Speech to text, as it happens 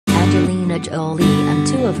Angelina Jolie and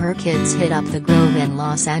two of her kids hit up the Grove in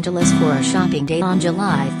Los Angeles for a shopping date on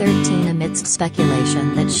July 13 amidst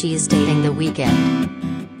speculation that she's dating The Weeknd.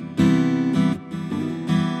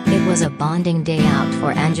 It was a bonding day out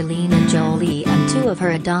for Angelina Jolie and two of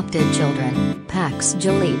her adopted children, Pax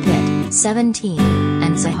Jolie-Pitt, 17,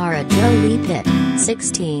 and Zahara Jolie-Pitt,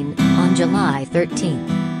 16, on July 13.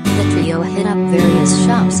 The trio hit up various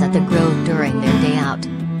shops at the Grove during their day out.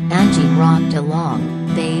 Angie rocked a long,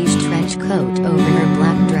 beige trench coat over her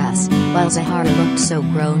black dress, while Zahara looked so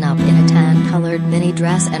grown-up in a tan-colored mini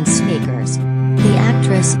dress and sneakers. The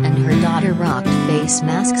actress and her daughter rocked face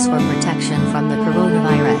masks for protection from the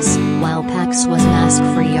coronavirus, while Pax was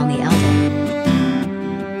mask-free on the outing.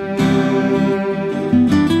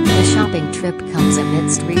 The shopping trip comes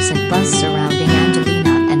amidst recent buzz surrounding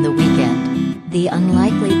Angelina and The Weeknd. The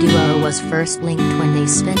unlikely duo was first linked when they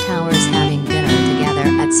spent hours having dinner together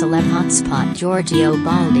at celeb hotspot Giorgio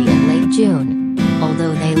Baldi in late June.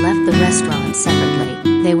 Although they left the restaurant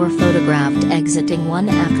separately, they were photographed exiting one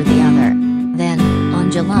after the other. Then, on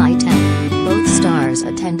July 10, both stars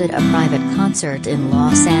attended a private concert in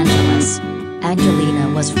Los Angeles.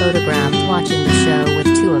 Angelina was photographed watching the show with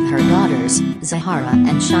two of her daughters, Zahara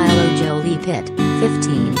and Zahara Jolie-Pitt,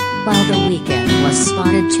 15, while The Weeknd was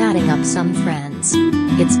spotted chatting up some friends.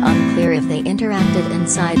 It's unclear if they interacted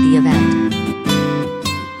inside the event.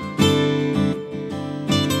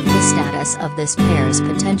 The status of this pair's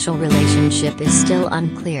potential relationship is still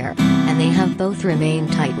unclear, and they have both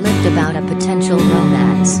remained tight-lipped about a potential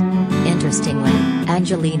romance. Interestingly,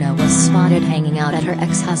 Angelina was spotted hanging out at her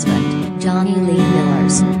ex-husband, Johnny Lee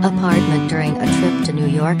Miller's, apartment during a trip to New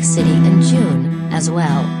York City in June, as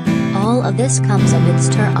well. All of this comes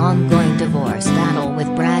amidst her ongoing divorce battle with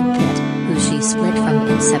Brad Pitt, who she split from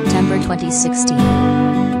in September 2016.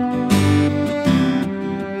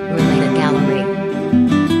 Related gallery.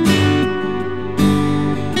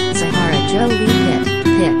 Zahara Jolie-Pitt,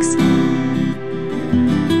 pics.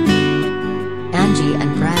 Angie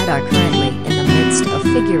and Brad are currently in the midst of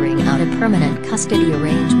figuring out a permanent custody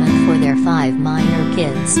arrangement for their 5 minor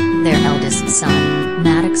kids. Their eldest son,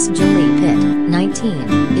 Pax Jolie-Pitt,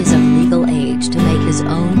 19, is of legal age to make his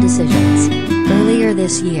own decisions. Earlier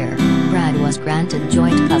this year, Brad was granted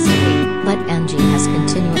joint custody, but Angie has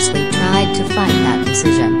continuously tried to fight that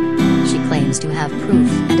decision. She claims to have proof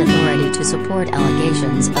and authority to support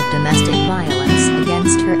allegations of domestic violence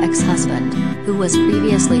against her ex-husband, who was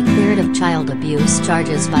previously cleared of child abuse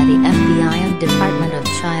charges by the FBI and Department of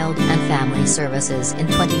Child and Family Services in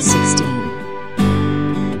 2016.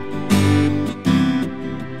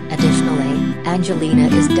 Additionally, Angelina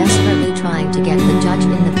is desperately trying to get the judge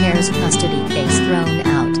in the pair's custody case thrown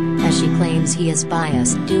out, as she claims he is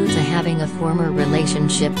biased due to having a former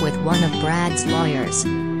relationship with one of Brad's lawyers.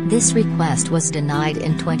 This request was denied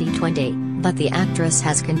in 2020, but the actress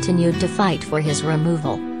has continued to fight for his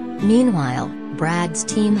removal. Meanwhile, Brad's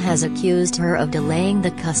team has accused her of delaying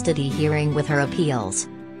the custody hearing with her appeals.